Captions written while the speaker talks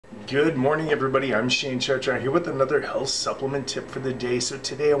Good morning, everybody. I'm Shane Chartrand here with another health supplement tip for the day. So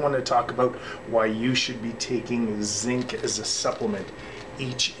today I want to talk about why you should be taking zinc as a supplement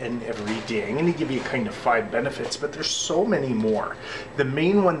each and every day. I'm going to give you kind of 5 benefits, but there's so many more. The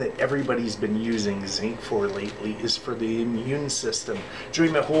main one that everybody's been using zinc for lately is for the immune system.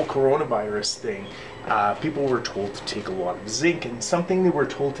 During the whole coronavirus thing, people were told to take a lot of zinc, and something they were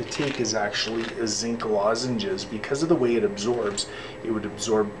told to take is actually a zinc lozenges. Because of the way it absorbs, it would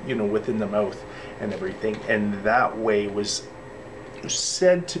absorb, within the mouth and everything, and that way was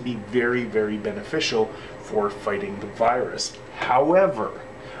said to be very, very beneficial for fighting the virus. However,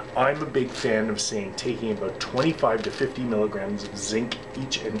 I'm a big fan of saying taking about 25 to 50 milligrams of zinc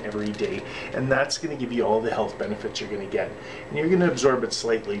each and every day, and that's going to give you all the health benefits you're going to get. And you're going to absorb it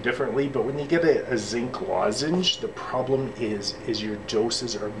slightly differently, but when you get a zinc lozenge, the problem is your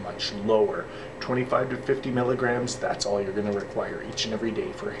doses are much lower. 25 to 50 milligrams, that's all you're going to require each and every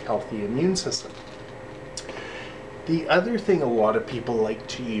day for a healthy immune system. The other thing a lot of people like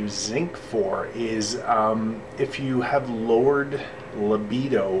to use zinc for is if you have lowered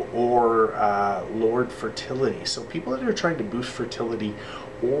libido or lowered fertility. So people that are trying to boost fertility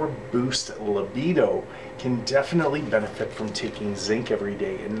or boost libido can definitely benefit from taking zinc every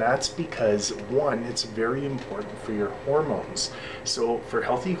day, and that's because, one, it's very important for your hormones. So for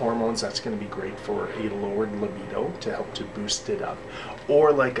healthy hormones, that's going to be great for a lowered libido to help to boost it up.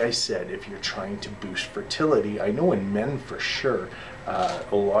 Or like I said, if you're trying to boost fertility, I know in men for sure,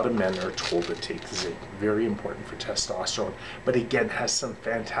 a lot of men are told to take zinc. Very important for testosterone, but again has some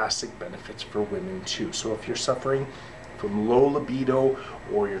fantastic benefits for women too. So if you're suffering from low libido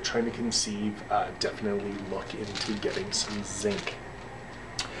or you're trying to conceive, definitely look into getting some zinc.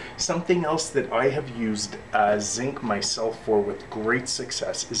 Something else that I have used zinc myself for with great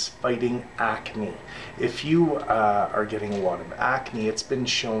success is fighting acne. If you are getting a lot of acne, it's been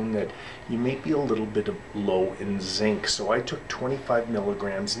shown that you may be a little bit low in zinc. So I took 25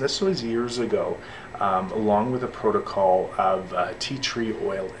 milligrams, and this was years ago, along with a protocol of tea tree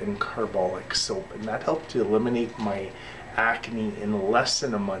oil and carbolic soap, and that helped to eliminate my acne in less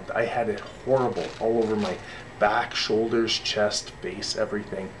than a month. I had it horrible all over my back, shoulders, chest, face,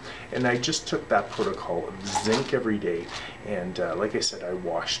 everything. And I just took that protocol of zinc every day, and like I said, I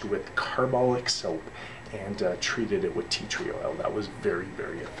washed with carbolic soap and treated it with tea tree oil. That was very,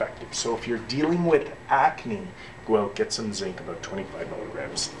 very effective. So if you're dealing with acne, go out, get some zinc, about 25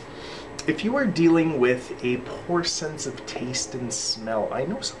 milligrams. If you are dealing with a poor sense of taste and smell, I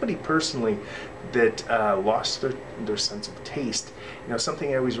know somebody personally that lost their sense of taste.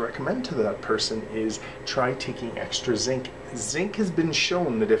 Something I always recommend to that person is try taking extra zinc. Zinc has been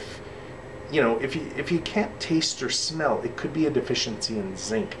shown that if you can't taste or smell, it could be a deficiency in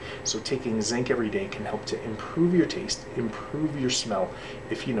zinc. So taking zinc every day can help to improve your taste, improve your smell.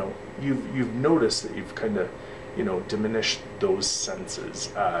 If you've noticed that you've kind of diminish those senses,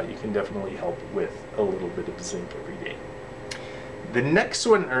 you can definitely help with a little bit of zinc every day. The next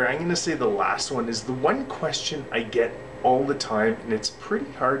one, or I'm going to say the last one, is the one question I get all the time, and it's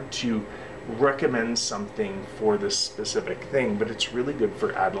pretty hard to recommend something for this specific thing, but it's really good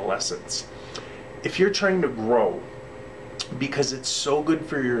for adolescents. If you're trying to grow, because it's so good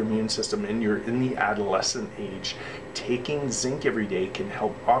for your immune system and you're in the adolescent age, taking zinc every day can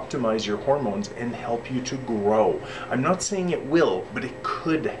help optimize your hormones and help you to grow. I'm not saying it will, but it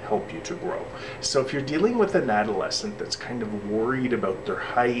could help you to grow. So if you're dealing with an adolescent that's kind of worried about their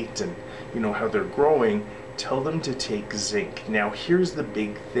height and how they're growing, tell them to take zinc. Now here's the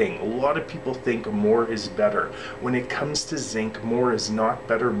big thing. A lot of people think more is better. When it comes to zinc, more is not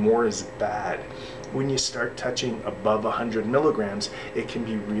better, more is bad. When you start touching above 100 milligrams, it can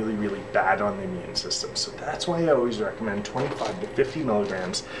be really, really bad on the immune system. So that's why I always recommend 25 to 50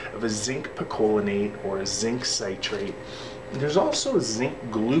 milligrams of a zinc picolinate or a zinc citrate. There's also a zinc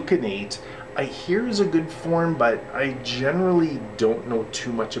gluconate. I hear is a good form, but I generally don't know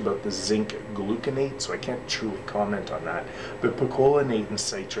too much about the zinc gluconate, so I can't truly comment on that. But picolinate and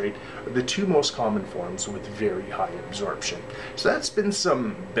citrate are the two most common forms with very high absorption. So that's been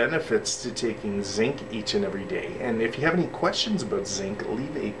some benefits to taking zinc each and every day. And if you have any questions about zinc,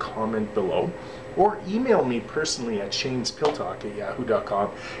 leave a comment below, or email me personally at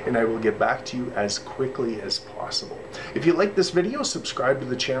shanespilltalk@yahoo.com, and I will get back to you as quickly as possible. If you like this video, subscribe to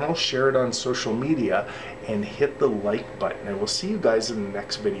the channel, share it on social media, and hit the like button. I will see you guys in the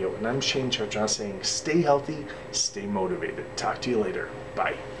next video. And I'm Shane Chartrand saying stay healthy, stay motivated. Talk to you later.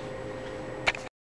 Bye.